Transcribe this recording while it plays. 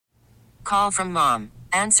call from mom.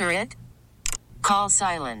 Answer it. Call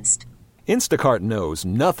silenced. Instacart knows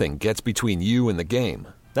nothing gets between you and the game.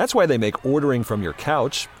 That's why they make ordering from your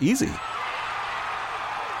couch easy.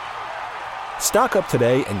 Stock up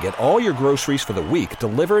today and get all your groceries for the week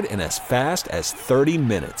delivered in as fast as 30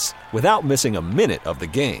 minutes without missing a minute of the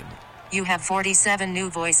game. You have 47 new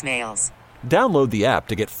voicemails. Download the app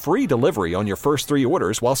to get free delivery on your first 3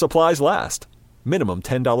 orders while supplies last. Minimum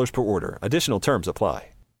 $10 per order. Additional terms apply.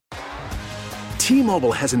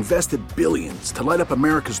 T-Mobile has invested billions to light up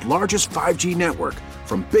America's largest 5G network,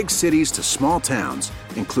 from big cities to small towns,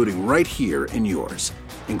 including right here in yours.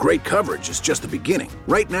 And great coverage is just the beginning.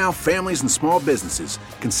 Right now, families and small businesses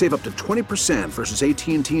can save up to 20% versus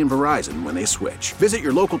AT&T and Verizon when they switch. Visit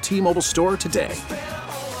your local T-Mobile store today.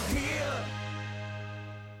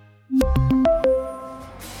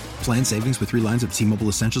 Plan savings with 3 lines of T-Mobile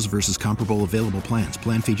Essentials versus comparable available plans.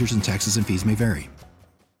 Plan features and taxes and fees may vary.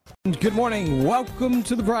 Good morning. Welcome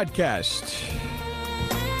to the broadcast.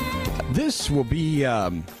 This will be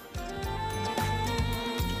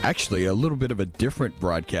actually a little bit of a different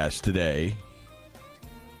broadcast today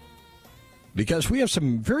because we have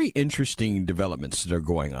some very interesting developments that are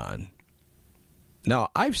going on. Now,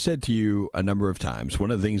 I've said to you a number of times,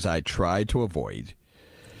 one of the things I try to avoid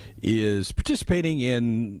is participating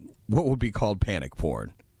in what would be called panic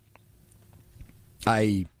porn.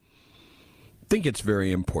 I think it's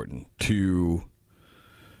very important to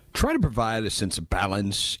try to provide a sense of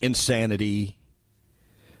balance, insanity,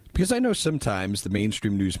 because I know sometimes the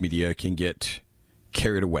mainstream news media can get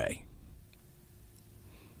carried away.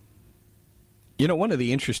 You know, one of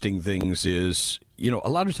the interesting things is, a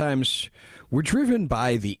lot of times we're driven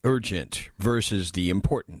by the urgent versus the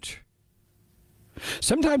important.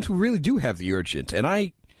 Sometimes we really do have the urgent, and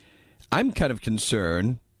I'm kind of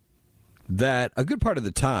concerned that a good part of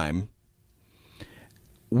the time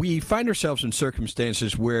we find ourselves in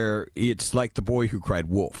circumstances where it's like the boy who cried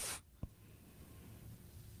wolf.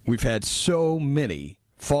 We've had so many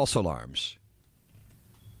false alarms.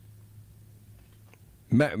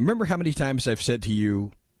 Remember how many times I've said to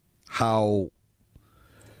you how,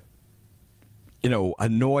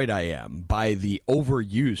 annoyed I am by the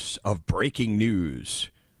overuse of breaking news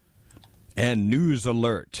and news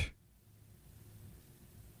alert.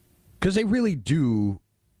 Because they really do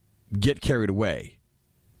get carried away.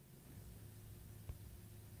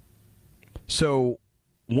 So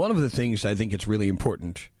one of the things I think it's really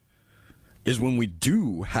important is when we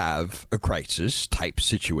do have a crisis type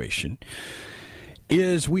situation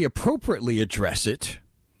is we appropriately address it.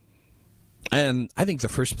 And I think the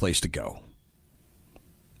first place to go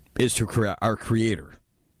is to our Creator.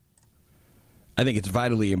 I think it's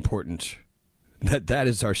vitally important that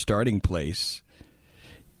is our starting place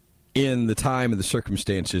in the time and the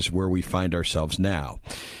circumstances where we find ourselves now.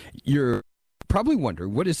 You're probably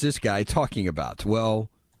wondering, what is this guy talking about? Well,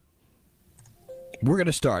 we're going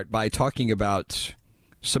to start by talking about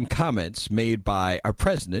some comments made by our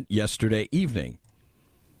president yesterday evening.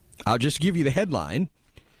 I'll just give you the headline,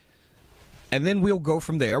 and then we'll go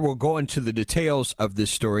from there. We'll go into the details of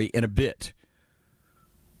this story in a bit.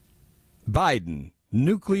 Biden,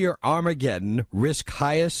 nuclear Armageddon, risk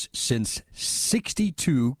highest since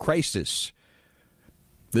 62 crisis.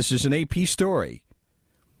 This is an AP story.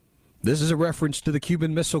 This is a reference to the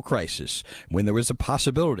Cuban Missile Crisis, when there was a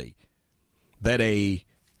possibility that a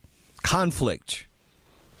conflict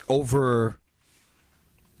over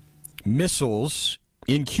missiles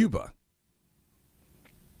in Cuba,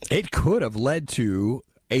 it could have led to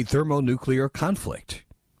a thermonuclear conflict.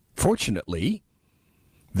 Fortunately,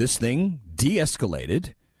 this thing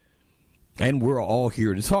de-escalated, and we're all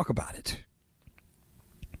here to talk about it.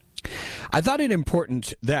 I thought it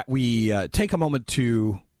important that we take a moment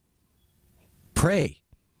to pray.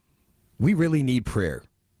 We really need prayer.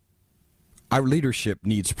 Our leadership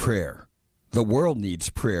needs prayer. The world needs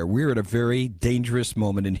prayer. We're at a very dangerous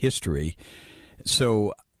moment in history.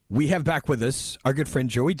 So we have back with us our good friend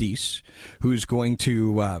Joey Deese, who's going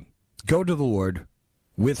to go to the Lord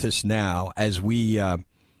with us now as we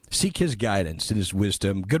seek his guidance and his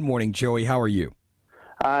wisdom. Good morning, Joey. How are you?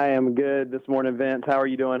 I am good this morning, Vince. How are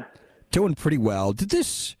you doing? Doing pretty well. Did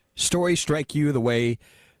this story strike you the way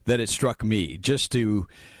that it struck me? Just to,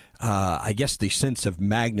 I guess, the sense of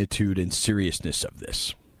magnitude and seriousness of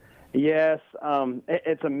this. Yes.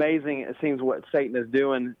 It's amazing, it seems, what Satan is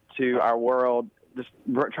doing to our world, just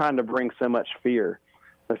trying to bring so much fear,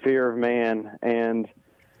 the fear of man. And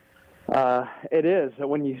it is.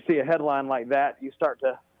 When you see a headline like that, you start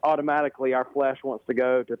to automatically, our flesh wants to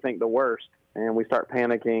go to think the worst, and we start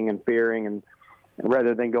panicking and fearing, and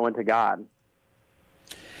rather than going to God.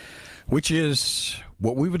 Which is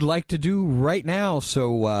what we would like to do right now.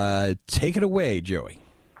 So take it away, Joey.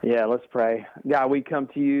 Yeah, let's pray. God, we come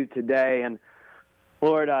to you today, and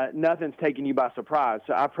Lord, nothing's taking you by surprise.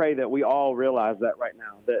 So I pray that we all realize that right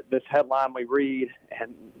now, that this headline we read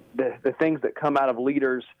and the things that come out of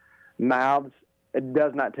leaders' mouths, it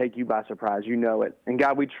does not take you by surprise. You know it. And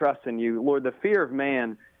God, we trust in you. Lord, the fear of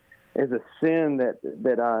man is a sin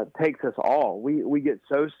that takes us all. We get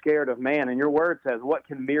so scared of man. And your word says, what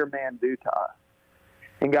can mere man do to us?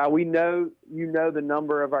 And God, we know you know the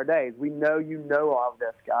number of our days. We know you know all of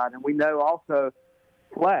this, God. And we know also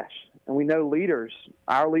flesh. And we know leaders,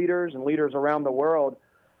 our leaders and leaders around the world,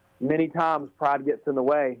 many times pride gets in the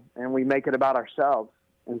way and we make it about ourselves.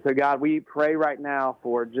 And so, God, we pray right now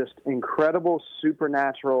for just incredible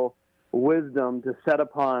supernatural wisdom to set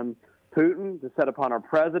upon Putin, to set upon our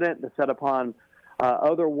president, to set upon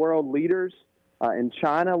other world leaders in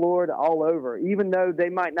China, Lord, all over. Even though they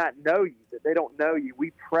might not know you, that they don't know you,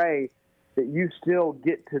 we pray that you still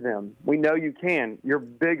get to them. We know you can. You're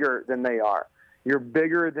bigger than they are. You're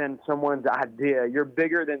bigger than someone's idea. You're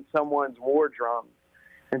bigger than someone's war drums.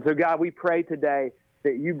 And so, God, we pray today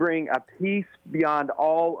that you bring a peace beyond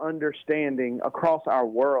all understanding across our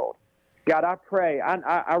world. God, I pray,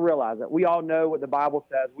 I realize that we all know what the Bible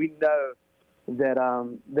says. We know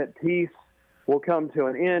that peace will come to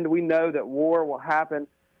an end. We know that war will happen.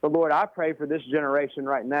 But, Lord, I pray for this generation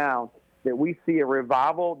right now that we see a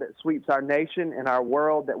revival that sweeps our nation and our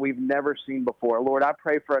world that we've never seen before. Lord, I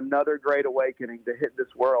pray for another great awakening to hit this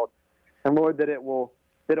world. And, Lord, that it will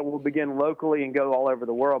begin locally and go all over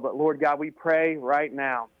the world. But, Lord God, we pray right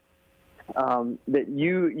now that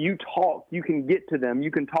you talk. You can get to them.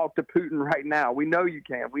 You can talk to Putin right now. We know you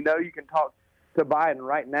can. We know you can talk to Biden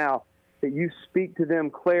right now, that you speak to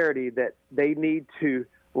them clarity that they need to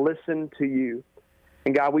listen to you.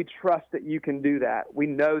 And, God, we trust that you can do that. We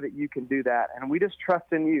know that you can do that. And we just trust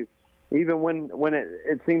in you. Even when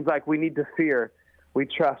it seems like we need to fear, we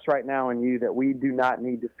trust right now in you that we do not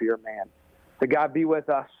need to fear man. So, God, be with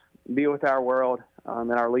us, be with our world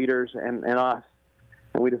and our leaders and us.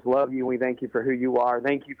 And we just love you, and we thank you for who you are.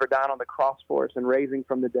 Thank you for dying on the cross for us and raising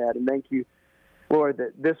from the dead. And thank you, Lord,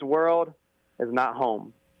 that this world is not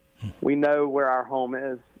home. We know where our home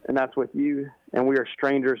is, and that's with you. And we are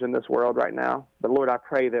strangers in this world right now. But, Lord, I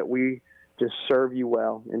pray that we just serve you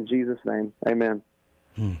well. In Jesus' name, amen.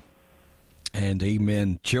 And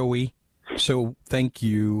amen. Joey, so thank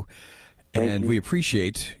you. And we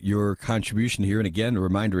appreciate your contribution here. And again, a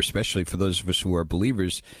reminder, especially for those of us who are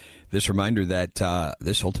believers, this reminder that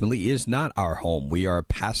this ultimately is not our home. We are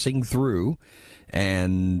passing through,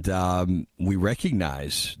 and we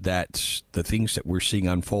recognize that the things that we're seeing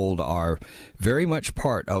unfold are very much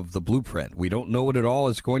part of the blueprint. We don't know what it all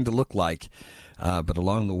is going to look like, but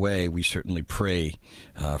along the way, we certainly pray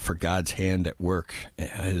for God's hand at work,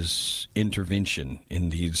 his intervention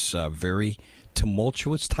in these very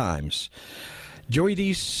tumultuous times. Joey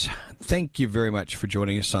Deese, thank you very much for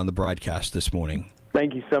joining us on the broadcast this morning.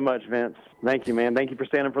 Thank you so much, Vince. Thank you, man. Thank you for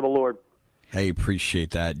standing for the Lord. I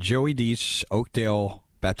appreciate that. Joey Deese, Oakdale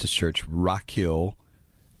Baptist Church, Rock Hill.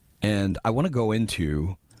 And I want to go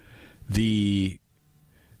into the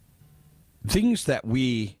things that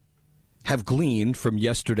we have gleaned from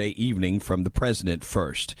yesterday evening from the president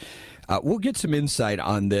first. We'll get some insight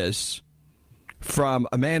on this from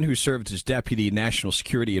a man who served as Deputy National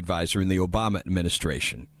Security Advisor in the Obama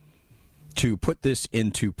administration to put this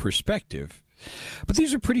into perspective. But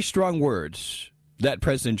these are pretty strong words that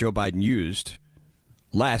President Joe Biden used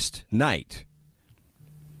last night,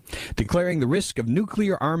 declaring the risk of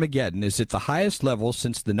nuclear Armageddon is at the highest level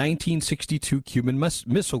since the 1962 Cuban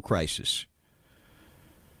Missile Crisis.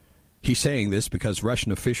 He's saying this because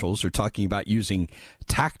Russian officials are talking about using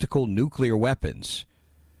tactical nuclear weapons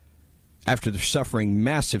after they're suffering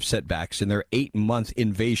massive setbacks in their 8-month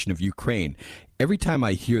invasion of Ukraine. Every time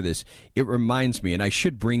I hear this, it reminds me, and I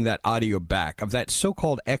should bring that audio back, of that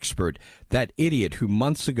so-called expert, that idiot who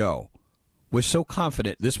months ago was so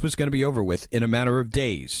confident this was going to be over with in a matter of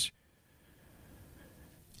days,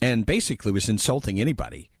 and basically was insulting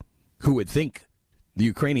anybody who would think the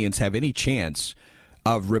Ukrainians have any chance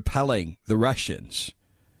of repelling the Russians.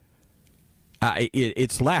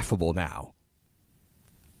 It's laughable now.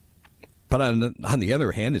 But on the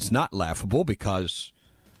other hand, it's not laughable because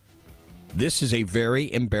this is a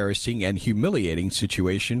very embarrassing and humiliating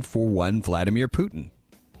situation for one Vladimir Putin.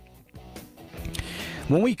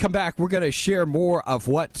 When we come back, we're going to share more of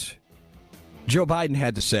what Joe Biden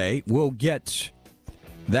had to say. We'll get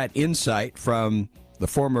that insight from the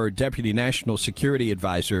former Deputy National Security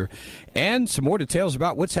Advisor and some more details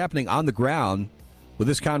about what's happening on the ground with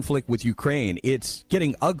this conflict with Ukraine. It's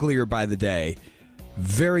getting uglier by the day.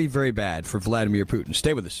 very, very bad for Vladimir Putin.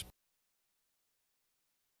 Stay with us.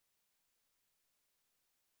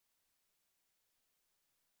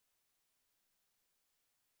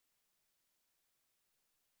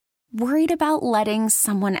 Worried about letting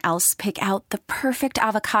someone else pick out the perfect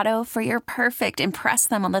avocado for your perfect impress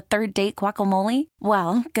them on the third date guacamole?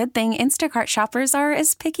 Well, good thing Instacart shoppers are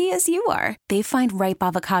as picky as you are. They find ripe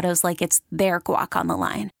avocados like it's their guac on the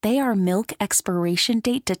line. They are milk expiration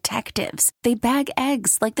date detectives. They bag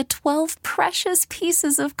eggs like the 12 precious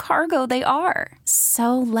pieces of cargo they are.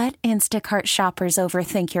 So let Instacart shoppers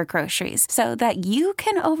overthink your groceries so that you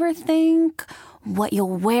can overthink what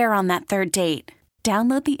you'll wear on that third date.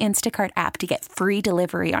 Download the Instacart app to get free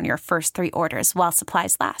delivery on your first 3 orders while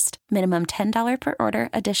supplies last. Minimum $10 per order.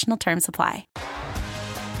 Additional terms apply.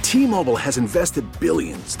 T-Mobile has invested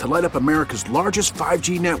billions to light up America's largest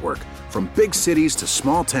 5G network, from big cities to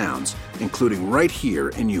small towns, including right here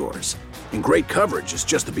in yours. And great coverage is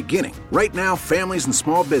just the beginning. Right now, families and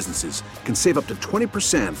small businesses can save up to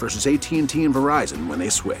 20% versus AT&T and Verizon when they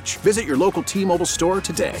switch. Visit your local T-Mobile store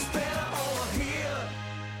today.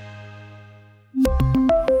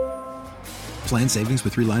 Plan savings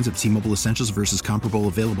with 3 lines of T-Mobile Essentials versus comparable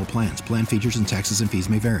available plans. Plan features and taxes and fees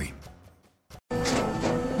may vary.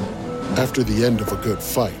 After the end of a good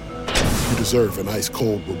fight, you deserve an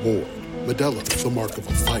ice-cold reward. Modelo is the mark of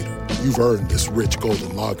a fighter. You've earned this rich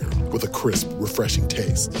golden lager with a crisp, refreshing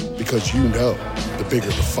taste. Because you know, the bigger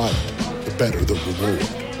the fight, the better the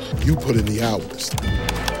reward. You put in the hours,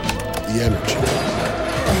 the energy,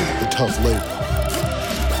 the tough labor.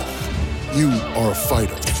 You are a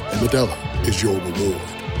fighter, and Modelo is your reward.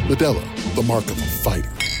 Modelo, the mark of a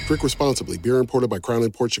fighter. Drink responsibly. Beer imported by Crown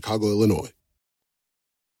Imports, Chicago, Illinois.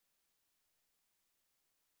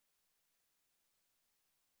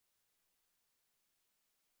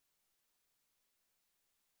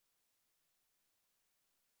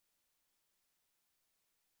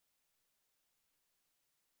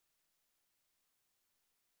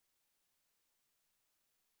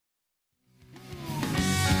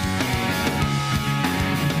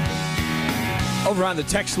 Over on the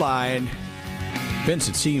text line, Vince,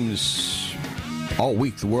 it seems all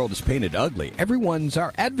week the world is painted ugly. Everyone's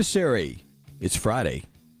our adversary. It's Friday.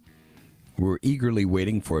 We're eagerly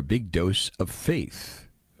waiting for a big dose of faith.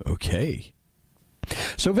 Okay.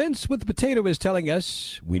 So Vince with the potato is telling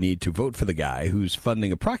us we need to vote for the guy who's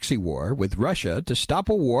funding a proxy war with Russia to stop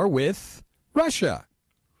a war with Russia.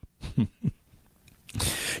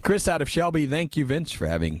 Chris out of Shelby, thank you, Vince, for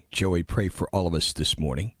having Joey pray for all of us this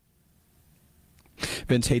morning.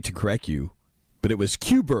 Vince, hate to correct you, but it was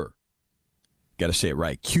Cuber. Got to say it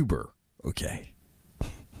right, Cuber. Okay.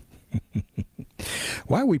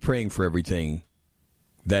 Why are we praying for everything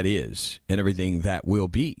that is and everything that will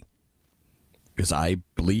be? Because I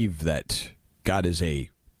believe that God is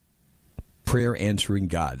a prayer-answering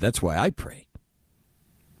God. That's why I pray.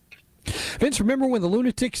 Vince, remember when the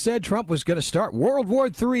lunatic said Trump was going to start World War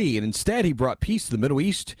III, and instead he brought peace to the Middle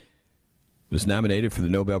East? Was nominated for the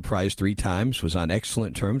Nobel Prize 3 times, was on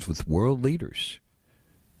excellent terms with world leaders.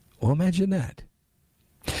 Well, imagine that.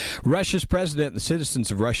 Russia's president and the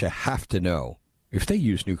citizens of Russia have to know if they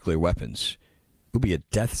use nuclear weapons, it will be a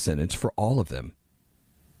death sentence for all of them.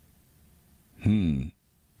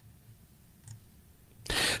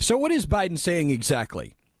 So what is Biden saying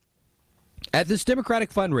exactly? At this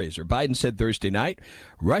Democratic fundraiser, Biden said Thursday night,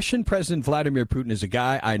 Russian President Vladimir Putin is a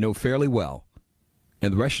guy I know fairly well.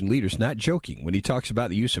 And the Russian leader's not joking when he talks about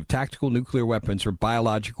the use of tactical nuclear weapons or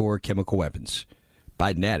biological or chemical weapons.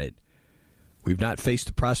 Biden added, we've not faced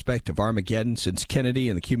the prospect of Armageddon since Kennedy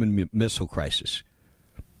and the Cuban Missile Crisis.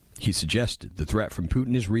 He suggested the threat from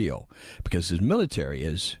Putin is real because his military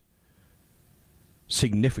is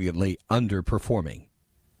significantly underperforming.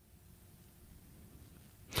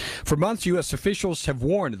 For months, U.S. officials have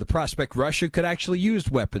warned of the prospect Russia could actually use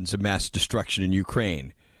weapons of mass destruction in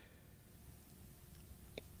Ukraine.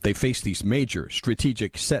 They face these major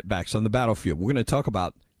strategic setbacks on the battlefield. We're going to talk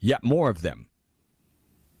about yet more of them.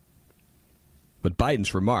 But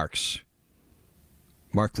Biden's remarks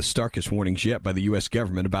mark the starkest warnings yet by the U.S.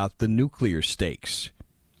 government about the nuclear stakes.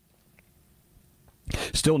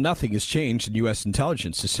 Still, nothing has changed in U.S.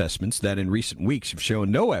 intelligence assessments that in recent weeks have shown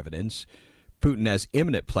no evidence Putin has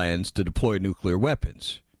imminent plans to deploy nuclear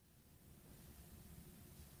weapons.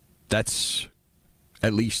 That's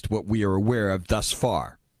at least what we are aware of thus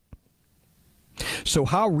far. So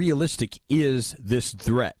how realistic is this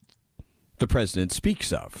threat the president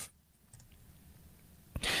speaks of?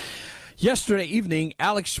 Yesterday evening,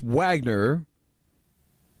 Alex Wagner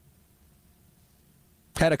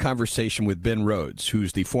had a conversation with Ben Rhodes,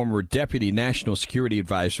 who's the former Deputy National Security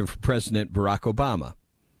Advisor for President Barack Obama.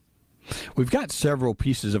 We've got several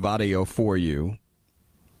pieces of audio for you.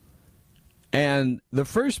 And the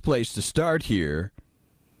first place to start here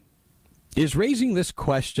is raising this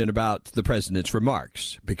question about the president's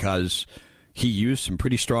remarks, because he used some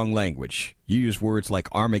pretty strong language. You use words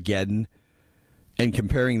like Armageddon, and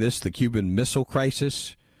comparing this to the Cuban Missile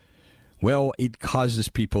Crisis, well, it causes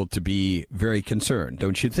people to be very concerned,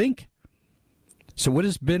 don't you think? So what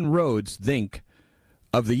does Ben Rhodes think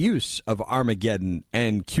of the use of Armageddon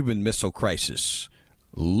and Cuban Missile Crisis?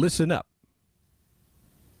 Listen up.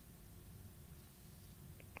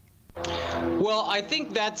 Well, I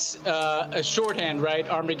think that's a shorthand, right?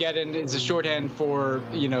 Armageddon is a shorthand for,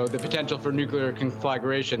 the potential for nuclear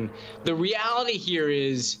conflagration. The reality here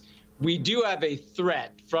is we do have a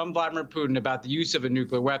threat from Vladimir Putin about the use of a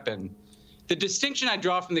nuclear weapon. The distinction I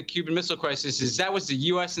draw from the Cuban Missile Crisis is that was the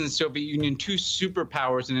U.S. and the Soviet Union, two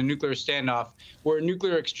superpowers in a nuclear standoff where a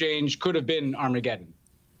nuclear exchange could have been Armageddon.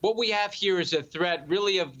 What we have here is a threat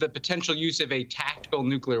really of the potential use of a tactical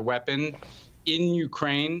nuclear weapon in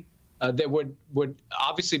Ukraine. That would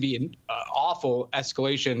obviously be an awful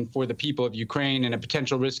escalation for the people of Ukraine and a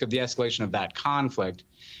potential risk of the escalation of that conflict.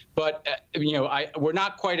 But, we're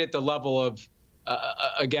not quite at the level of,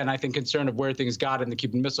 again, I think, concern of where things got in the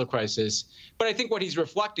Cuban Missile Crisis. But I think what he's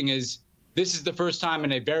reflecting is this is the first time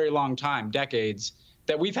in a very long time, decades,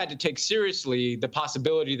 that we've had to take seriously the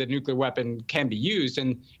possibility that a nuclear weapon can be used.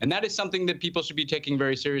 And that is something that people should be taking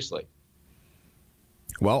very seriously.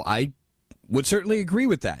 Well, I would certainly agree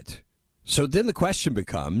with that. So then the question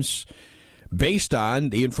becomes, based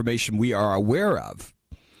on the information we are aware of,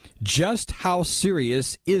 just how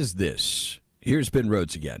serious is this? Here's Ben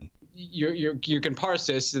Rhodes again. You can parse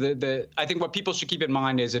this. I think what people should keep in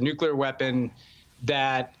mind is a nuclear weapon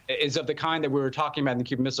that is of the kind that we were talking about in the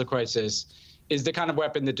Cuban Missile Crisis is the kind of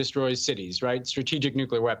weapon that destroys cities, right? Strategic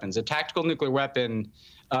nuclear weapons. A tactical nuclear weapon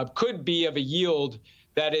could be of a yield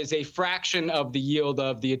that is a fraction of the yield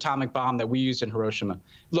of the atomic bomb that we used in Hiroshima.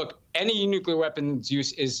 Look, any nuclear weapons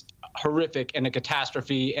use is horrific and a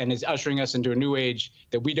catastrophe and is ushering us into a new age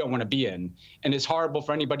that we don't want to be in. And it's horrible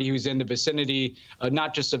for anybody who's in the vicinity,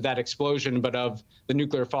 not just of that explosion, but of the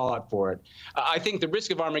nuclear fallout for it. I think the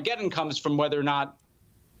risk of Armageddon comes from whether or not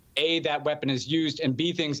A, that weapon is used, and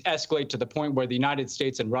B, things escalate to the point where the United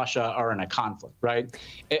States and Russia are in a conflict, right?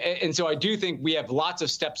 And so I do think we have lots of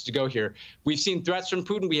steps to go here. We've seen threats from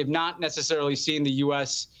Putin. We have not necessarily seen the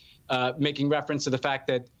U.S. Making reference to the fact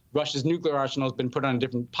that Russia's nuclear arsenal has been put on a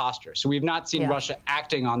different posture. So we've not seen Russia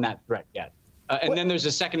acting on that threat yet. And then there's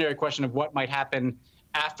a secondary question of what might happen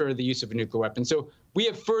after the use of a nuclear weapon. So we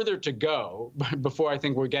have further to go before I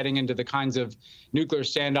think we're getting into the kinds of nuclear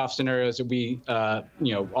standoff scenarios that we,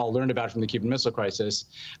 all learned about from the Cuban Missile Crisis.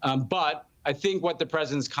 But I think what the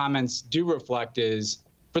president's comments do reflect is,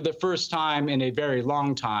 for the first time in a very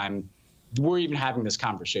long time, we're even having this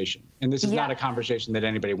conversation. And this is not a conversation that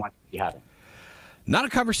anybody wants to be having. Not a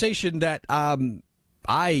conversation that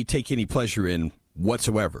I take any pleasure in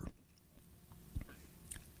whatsoever.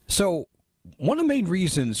 So one of the main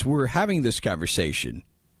reasons we're having this conversation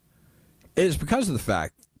is because of the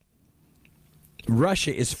fact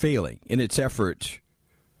Russia is failing in its effort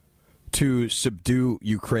to subdue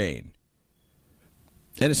Ukraine.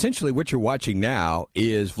 And essentially what you're watching now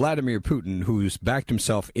is Vladimir Putin, who's backed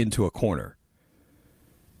himself into a corner.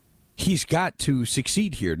 He's got to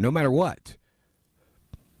succeed here no matter what.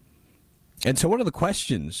 And so one of the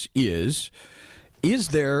questions is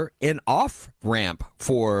there an off-ramp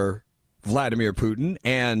for Vladimir Putin?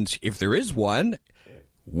 And if there is one,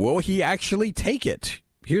 will he actually take it?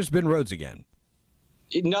 Here's Ben Rhodes again.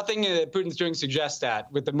 Nothing Putin's doing suggests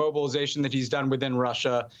that, with the mobilization that he's done within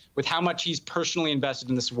Russia, with how much he's personally invested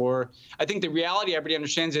in this war. I think the reality everybody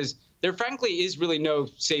understands is there frankly is really no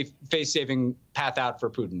safe face-saving path out for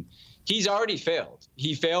Putin. He's already failed.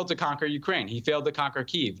 He failed to conquer Ukraine. He failed to conquer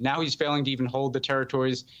Kyiv. Now he's failing to even hold the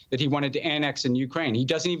territories that he wanted to annex in Ukraine. He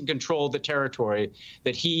doesn't even control the territory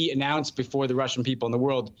that he announced before the Russian people in the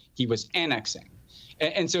world he was annexing.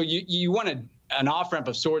 And so you want an off-ramp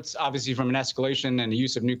of sorts, obviously, from an escalation and the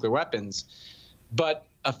use of nuclear weapons. But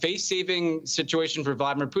a face-saving situation for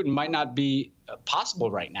Vladimir Putin might not be possible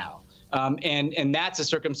right now. And that's a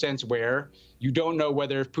circumstance where you don't know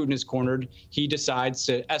whether, if Putin is cornered, he decides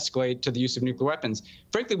to escalate to the use of nuclear weapons.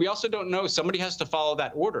 Frankly, we also don't know. Somebody has to follow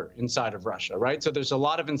that order inside of Russia, right? So there's a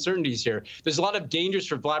lot of uncertainties here. There's a lot of dangers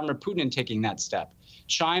for Vladimir Putin in taking that step.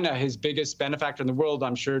 China, his biggest benefactor in the world,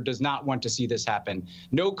 I'm sure, does not want to see this happen.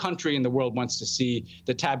 No country in the world wants to see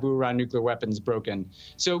the taboo around nuclear weapons broken.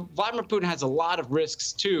 So Vladimir Putin has a lot of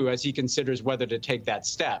risks, too, as he considers whether to take that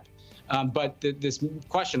step. But this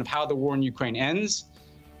question of how the war in Ukraine ends,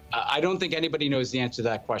 I don't think anybody knows the answer to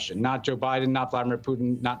that question. Not Joe Biden, not Vladimir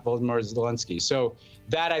Putin, not Volodymyr Zelensky. So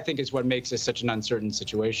that, I think, is what makes this such an uncertain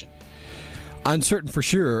situation. Uncertain for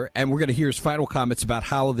sure, and we're going to hear his final comments about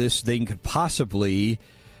how this thing could possibly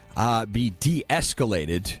be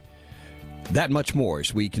de-escalated. That much more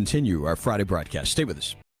as we continue our Friday broadcast. Stay with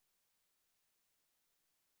us.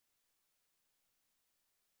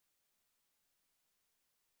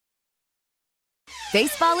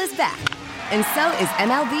 Baseball is back, and so is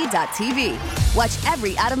MLB.tv. Watch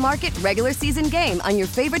every out-of-market regular season game on your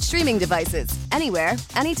favorite streaming devices, anywhere,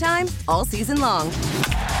 anytime, all season long.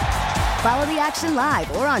 Follow the action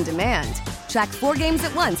live or on demand. Track 4 games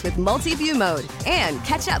at once with multi-view mode and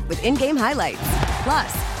catch up with in-game highlights.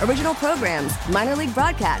 Plus, original programs, minor league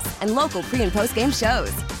broadcasts, and local pre- and post-game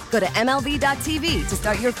shows. Go to MLB.tv to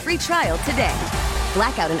start your free trial today.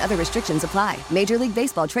 Blackout and other restrictions apply. Major League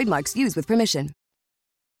Baseball trademarks used with permission.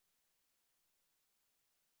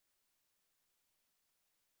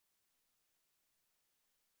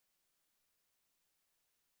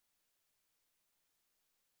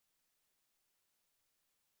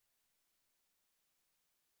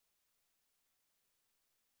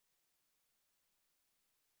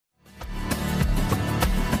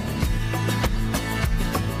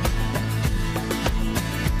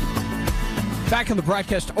 Back on the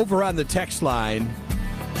broadcast over on the text line,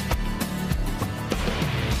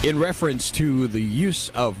 in reference to the use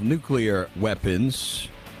of nuclear weapons,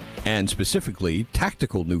 and specifically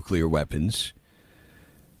tactical nuclear weapons,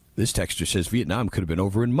 this texter says Vietnam could have been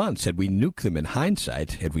over in months had we nuked them. In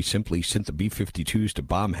hindsight, had we simply sent the B-52s to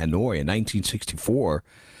bomb Hanoi in 1964.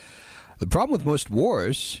 The problem with most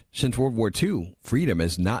wars since World War II, freedom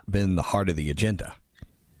has not been the heart of the agenda.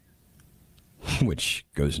 Which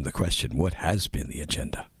goes into the question, what has been the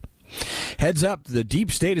agenda? Heads up, the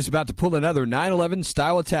deep state is about to pull another 9/11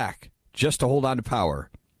 style attack just to hold on to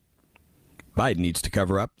power. Biden needs to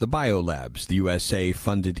cover up the biolabs the USA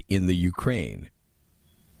funded in the Ukraine.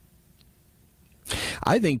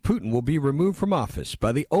 I think Putin will be removed from office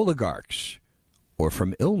by the oligarchs or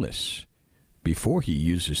from illness before he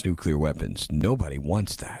uses nuclear weapons. Nobody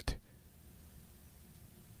wants that.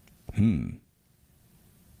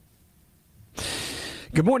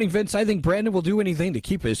 Good morning, Vince. I think Brandon will do anything to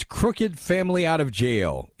keep his crooked family out of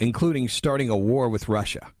jail, including starting a war with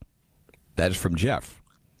Russia. That is from Jeff.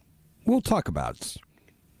 We'll talk about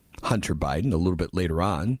Hunter Biden a little bit later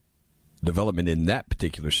on, development in that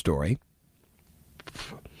particular story.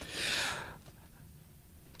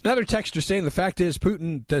 Another texter saying the fact is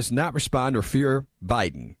Putin does not respond or fear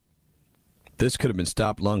Biden. This could have been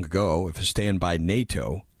stopped long ago if a stand by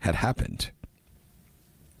NATO had happened.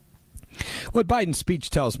 What Biden's speech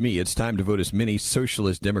tells me, it's time to vote as many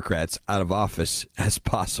socialist Democrats out of office as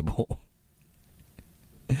possible.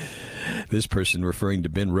 This person referring to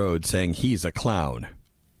Ben Rhodes saying he's a clown.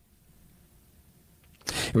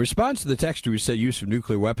 In response to the texter who said use of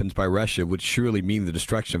nuclear weapons by Russia would surely mean the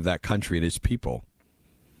destruction of that country and its people.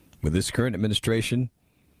 With this current administration,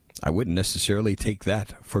 I wouldn't necessarily take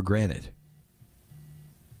that for granted.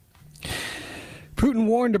 Putin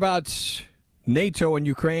warned about NATO and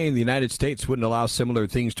Ukraine. The United States wouldn't allow similar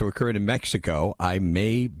things to occur in Mexico. I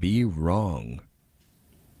may be wrong.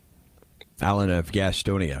 Alan of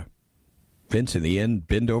Gastonia. Vince, in the end,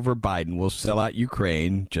 bend over Biden will sell out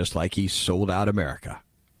Ukraine just like he sold out America.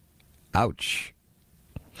 Ouch.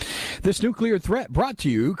 This nuclear threat brought to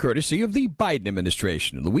you courtesy of the Biden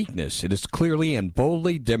administration. The weakness, it is clearly and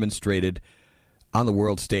boldly demonstrated on the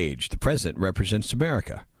world stage. The president represents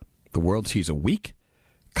America. The world sees a weak,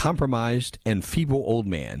 compromised, and feeble old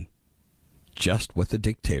man. Just what the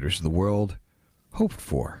dictators of the world hoped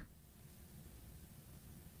for.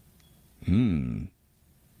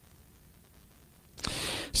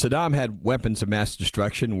 Saddam had weapons of mass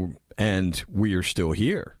destruction, and we are still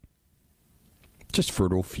here. Just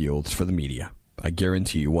fertile fields for the media. I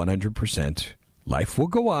guarantee you 100%. Life will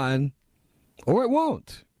go on, or it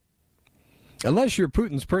won't. Unless you're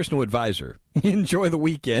Putin's personal advisor. Enjoy the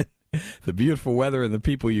weekend, the beautiful weather, and the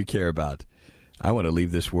people you care about. I want to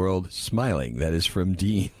leave this world smiling. That is from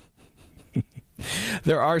Dean.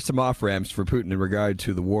 There are some off-ramps for Putin in regard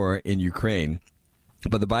to the war in Ukraine,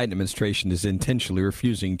 but the Biden administration is intentionally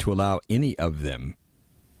refusing to allow any of them.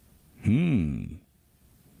 The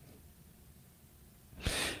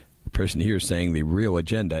person here is saying the real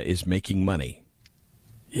agenda is making money.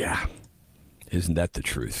 Yeah, isn't that the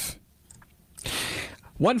truth?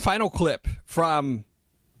 One final clip from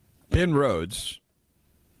Ben Rhodes.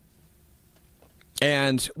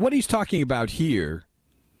 And what he's talking about here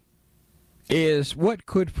is what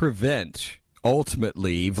could prevent,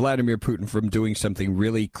 ultimately, Vladimir Putin from doing something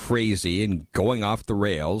really crazy and going off the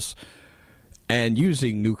rails and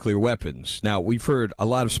using nuclear weapons. Now, we've heard a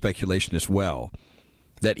lot of speculation as well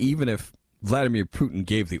that even if Vladimir Putin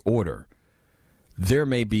gave the order, there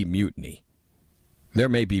may be mutiny. There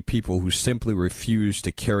may be people who simply refuse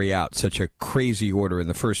to carry out such a crazy order in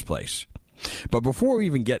the first place. But before we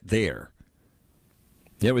even get there,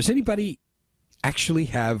 does anybody actually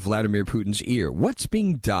have Vladimir Putin's ear? What's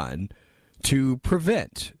being done to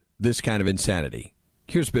prevent this kind of insanity?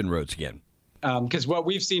 Here's Ben Rhodes again. Because what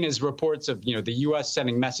we've seen is reports of, the U.S.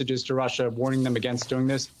 sending messages to Russia, warning them against doing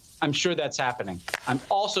this. I'm sure that's happening. I'm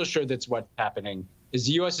also sure that's what's happening is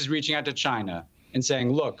the U.S. is reaching out to China and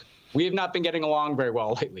saying, look, we have not been getting along very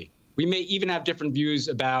well lately. We may even have different views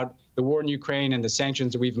about the war in Ukraine and the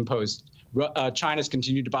sanctions that we've imposed. China's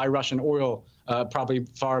continued to buy Russian oil, probably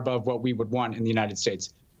far above what we would want in the United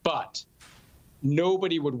States. But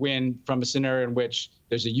nobody would win from a scenario in which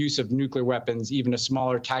there's a use of nuclear weapons, even a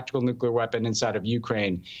smaller tactical nuclear weapon inside of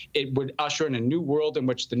Ukraine. It would usher in a new world in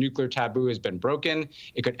which the nuclear taboo has been broken.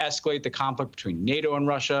 It could escalate the conflict between NATO and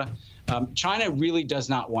Russia. China really does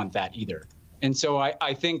not want that either. And so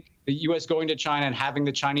I think the U.S. going to China and having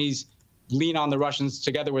the Chinese lean on the Russians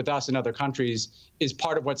together with us and other countries is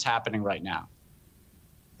part of what's happening right now.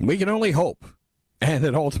 We can only hope, and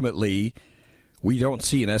that ultimately we don't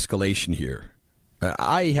see an escalation here.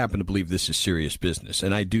 I happen to believe this is serious business,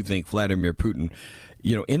 and I do think Vladimir Putin,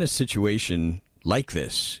 in a situation like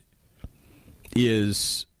this,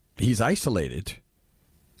 he's isolated,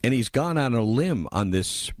 and he's gone on a limb on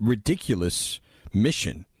this ridiculous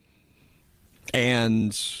mission,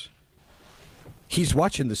 and he's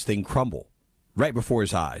watching this thing crumble right before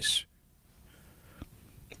his eyes.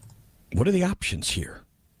 What are the options here?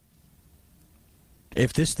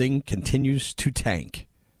 If this thing continues to tank,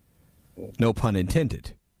 no pun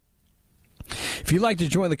intended. If you'd like to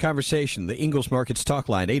join the conversation, the Ingalls Markets Talk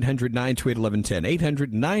Line, 800-928-1110,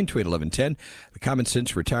 800-928-1110, the Common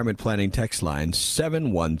Sense Retirement Planning Text Line,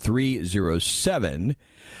 71307.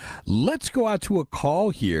 Let's go out to a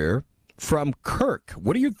call here from Kirk.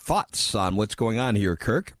 What are your thoughts on what's going on here,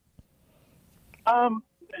 Kirk? Thanks,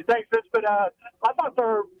 Vince, but I thought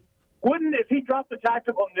if he dropped the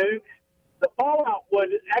tactical nuke, the fallout would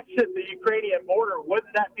exit the Ukrainian border.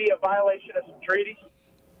 Wouldn't that be a violation of some treaties?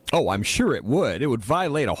 Oh, I'm sure it would. It would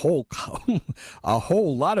violate a whole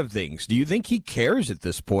lot of things. Do you think he cares at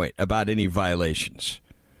this point about any violations?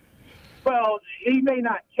 Well, he may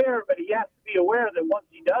not care, but he has to be aware that once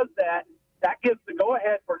he does that, that gives the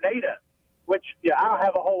go-ahead for NATO, which I don't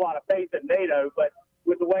have a whole lot of faith in NATO, but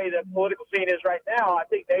with the way the political scene is right now, I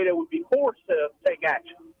think NATO would be forced to take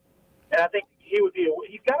action. And I think he's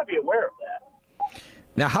got to be aware of that.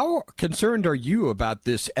 Now, how concerned are you about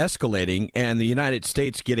this escalating and the United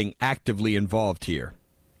States getting actively involved here?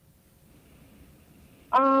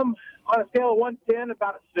 On a scale of 1 to 10,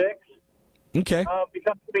 about a 6. Okay.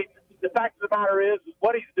 Because the fact of the matter is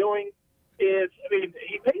what he's doing is,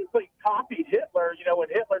 he basically copied Hitler. When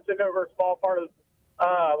Hitler took over a small part of,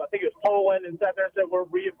 I think it was Poland, and sat there and said, we're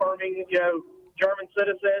reaffirming, German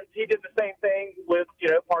citizens. He did the same thing with,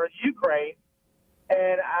 part of Ukraine.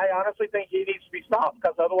 And I honestly think he needs to be stopped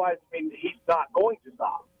because otherwise, he's not going to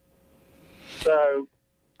stop. So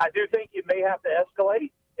I do think it may have to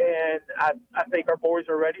escalate, and I think our boys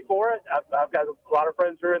are ready for it. I've got a lot of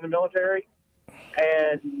friends who are in the military,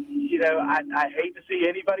 and, I hate to see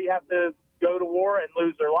anybody have to go to war and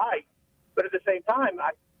lose their life. But at the same time,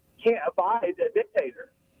 I can't abide a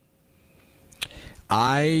dictator.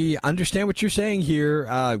 I understand what you're saying here.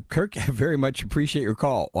 Kirk, I very much appreciate your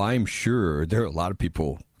call. Well, I'm sure there are a lot of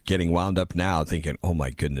people getting wound up now thinking, oh, my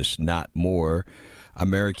goodness, not more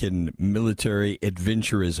American military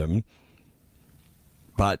adventurism.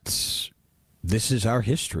 But this is our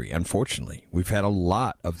history, unfortunately. We've had a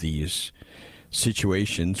lot of these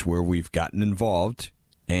situations where we've gotten involved,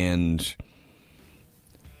 and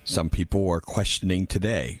some people are questioning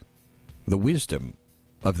today the wisdom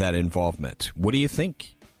of that involvement. What do you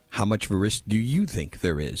think? How much of a risk do you think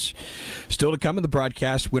there is? Still to come in the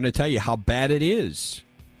broadcast, we're going to tell you how bad it is.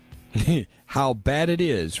 How bad it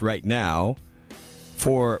is right now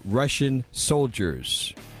for Russian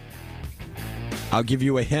soldiers. I'll give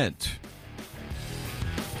you a hint.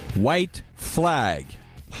 White flag.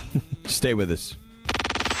 Stay with us.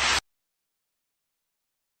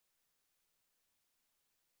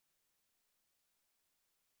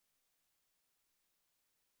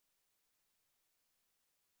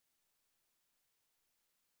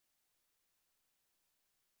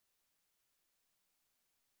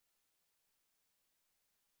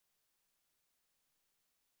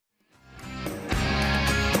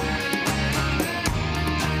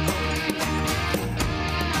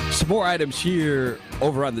 more items here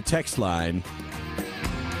over on the text line.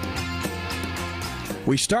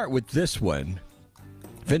 We start with this one.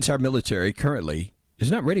 Vince, our military currently is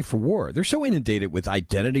not ready for war. They're so inundated with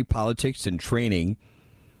identity politics and training,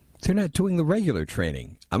 they're not doing the regular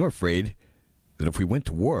training. I'm afraid that if we went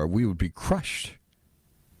to war, we would be crushed.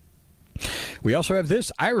 We also have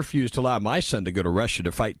this. I refuse to allow my son to go to Russia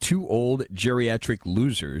to fight two old geriatric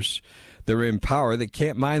losers that are in power that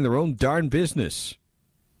can't mind their own darn business.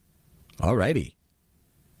 All righty.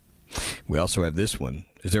 We also have this one.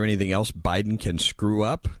 Is there anything else Biden can screw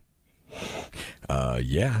up?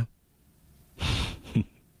 Yeah.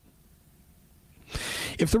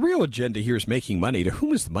 If the real agenda here is making money, to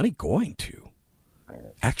whom is the money going to?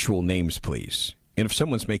 Actual names, please. And if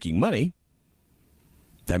someone's making money,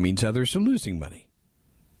 that means others are losing money.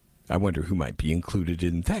 I wonder who might be included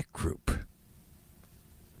in that group.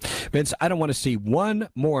 Vince, I don't want to see one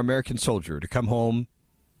more American soldier to come home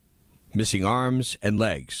missing arms and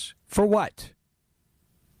legs. For what?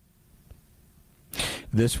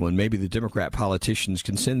 This one, maybe the Democrat politicians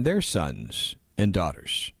can send their sons and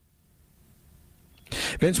daughters.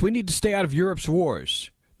 Vince, we need to stay out of Europe's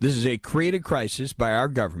wars. This is a created crisis by our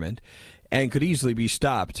government and could easily be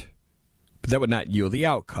stopped, but that would not yield the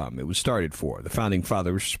outcome it was started for. The founding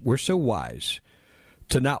fathers were so wise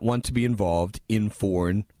to not want to be involved in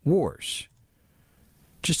foreign wars.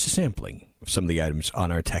 Just a sampling of some of the items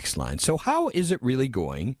on our text line. So how is it really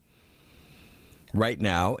going right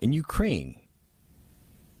now in Ukraine?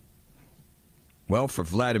 Well, for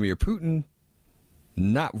Vladimir Putin,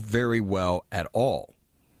 not very well at all.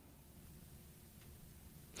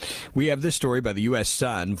 We have this story by the U.S.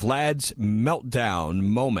 Sun, Vlad's meltdown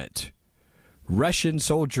moment. Russian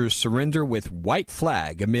soldiers surrender with white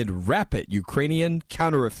flag amid rapid Ukrainian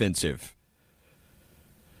counteroffensive.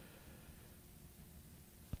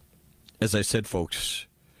 As I said, folks,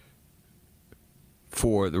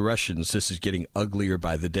 for the Russians, this is getting uglier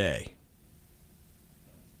by the day.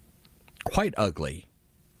 Quite ugly.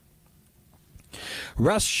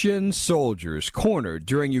 Russian soldiers cornered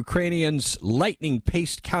during Ukrainians'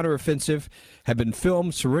 lightning-paced counteroffensive have been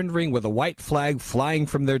filmed surrendering with a white flag flying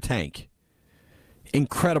from their tank.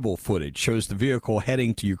 Incredible footage shows the vehicle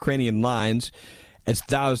heading to Ukrainian lines as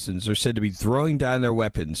thousands are said to be throwing down their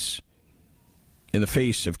weapons in the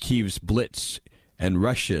face of Kyiv's blitz, and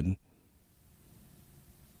Russian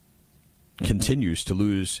continues to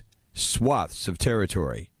lose swaths of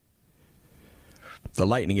territory. The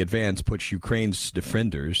lightning advance puts Ukraine's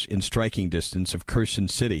defenders in striking distance of Kherson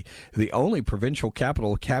City, the only provincial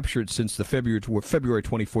capital captured since the February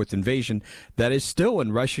 24th invasion that is still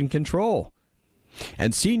in Russian control.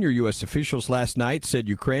 And senior U.S. officials last night said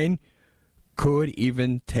Ukraine could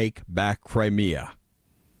even take back Crimea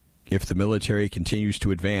if the military continues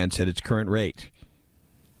to advance at its current rate.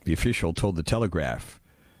 The official told The Telegraph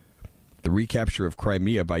the recapture of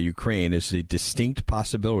Crimea by Ukraine is a distinct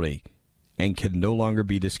possibility and can no longer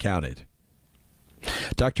be discounted.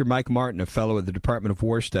 Dr. Mike Martin, a fellow at the Department of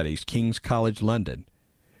War Studies, King's College London.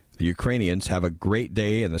 The Ukrainians have a great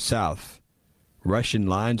day in the south. Russian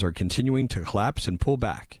lines are continuing to collapse and pull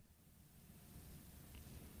back.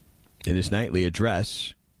 In his nightly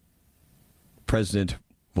address, President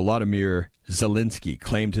Volodymyr Zelensky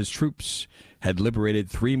claimed his troops had liberated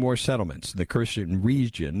 3 more settlements in the Kherson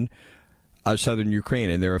region of southern Ukraine,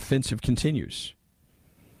 and their offensive continues.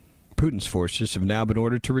 Putin's forces have now been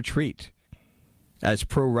ordered to retreat. As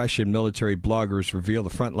pro-Russian military bloggers reveal, the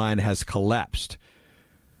front line has collapsed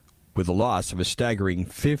with a loss of a staggering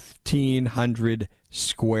 1,500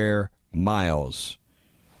 square miles.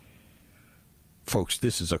 Folks,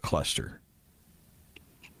 this is a cluster.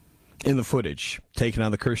 In the footage taken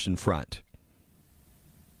on the Kherson front,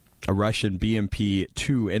 a Russian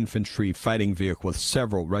BMP-2 infantry fighting vehicle with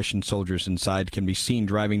several Russian soldiers inside can be seen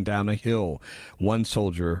driving down a hill. One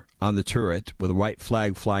soldier on the turret with a white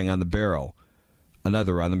flag flying on the barrel,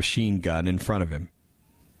 another on the machine gun in front of him.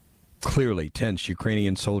 Clearly tense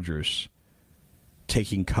Ukrainian soldiers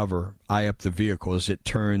taking cover, eye up the vehicle as it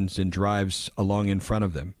turns and drives along in front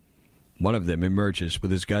of them. One of them emerges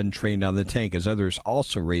with his gun trained on the tank as others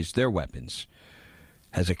also raise their weapons.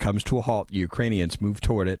 As it comes to a halt, the Ukrainians move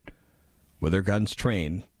toward it with their guns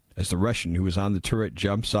trained as the Russian who is on the turret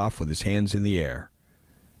jumps off with his hands in the air.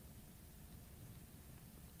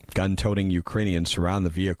 Gun-toting Ukrainians surround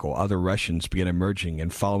the vehicle. Other Russians begin emerging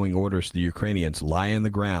and following orders. The Ukrainians lie on the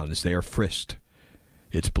ground as they are frisked.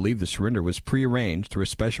 It's believed the surrender was prearranged through a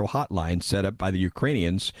special hotline set up by the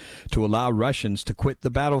Ukrainians to allow Russians to quit the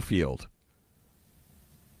battlefield.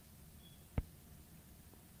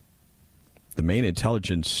 The main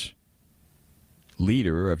intelligence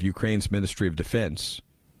leader of Ukraine's Ministry of Defense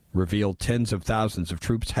revealed tens of thousands of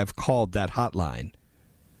troops have called that hotline.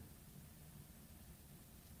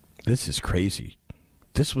 This is crazy.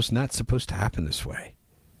 This was not supposed to happen this way.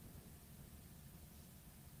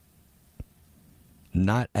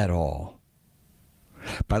 Not at all.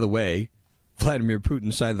 By the way, Vladimir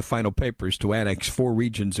Putin signed the final papers to annex 4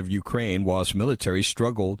 regions of Ukraine while his military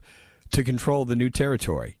struggled to control the new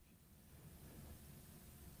territory.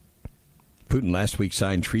 Putin last week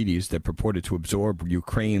signed treaties that purported to absorb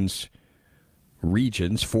Ukraine's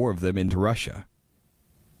regions, 4 of them, into Russia.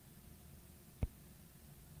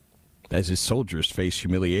 As his soldiers face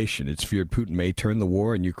humiliation, it's feared Putin may turn the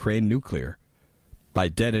war in Ukraine nuclear by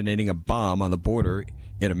detonating a bomb on the border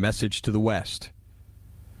in a message to the West.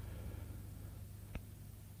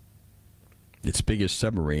 Its biggest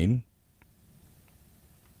submarine,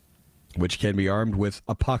 which can be armed with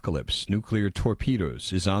Apocalypse nuclear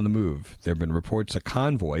torpedoes, is on the move. There have been reports a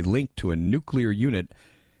convoy linked to a nuclear unit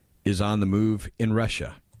is on the move in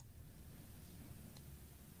Russia.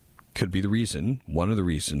 Could be the reason, one of the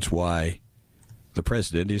reasons why the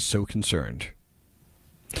president is so concerned.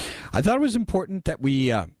 I thought it was important that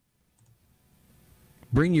we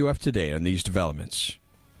bring you up to date on these developments.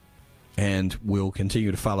 And we'll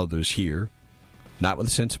continue to follow those here, not with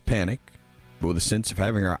a sense of panic, but with a sense of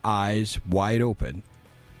having our eyes wide open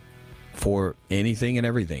for anything and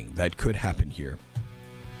everything that could happen here.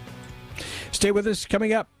 Stay with us.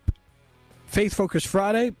 Coming up, Faith Focus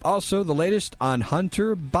Friday. Also, the latest on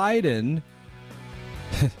Hunter Biden.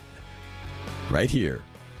 Right here.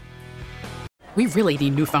 We really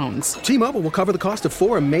need new phones. T-Mobile will cover the cost of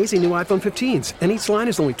 4 amazing new iPhone 15s, and each line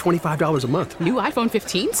is only $25 a month. New iPhone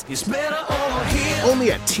 15s? It's better over here.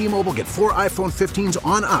 Only at T-Mobile, get 4 iPhone 15s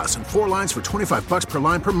on us and 4 lines for $25 per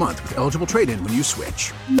line per month with eligible trade-in when you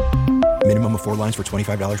switch. Minimum of 4 lines for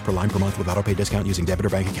 $25 per line per month with autopay discount using debit or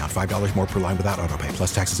bank account. $5 more per line without autopay,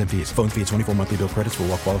 plus taxes and fees. Phone fee at 24 monthly bill credits for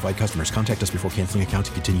well-qualified customers. Contact us before canceling account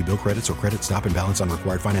to continue bill credits or credit stop and balance on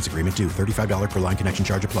required finance agreement due. $35 per line connection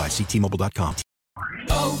charge applies. See T-Mobile.com.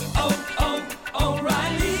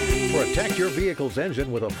 O'Reilly. Protect your vehicle's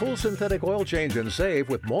engine with a full synthetic oil change and save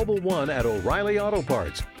with Mobil 1 at O'Reilly Auto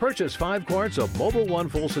Parts. Purchase 5 quarts of Mobil 1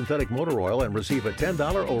 full synthetic motor oil and receive a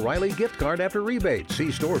 $10 O'Reilly gift card after rebate.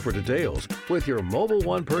 See store for details. With your Mobil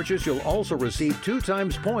 1 purchase, you'll also receive 2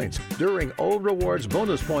 times points during O Rewards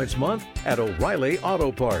Bonus Points Month at O'Reilly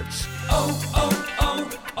Auto Parts.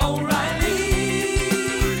 O'Reilly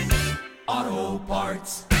Auto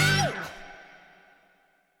Parts.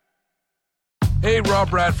 Hey, Rob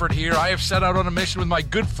Bradford here. I have set out on a mission with my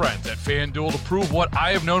good friends at FanDuel to prove what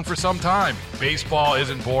I have known for some time. Baseball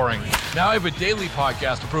isn't boring. Now I have a daily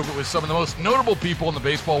podcast to prove it with some of the most notable people in the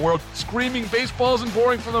baseball world, screaming baseball isn't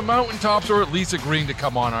boring from the mountaintops, or at least agreeing to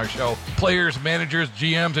come on our show. Players, managers,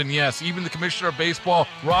 GMs, and yes, even the commissioner of baseball,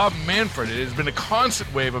 Rob Manfred. It has been a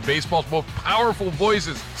constant wave of baseball's most powerful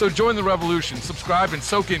voices. So join the revolution. Subscribe and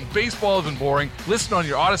soak in Baseball Isn't Boring. Listen on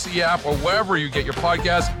your Odyssey app or wherever you get your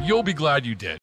podcasts. You'll be glad you did.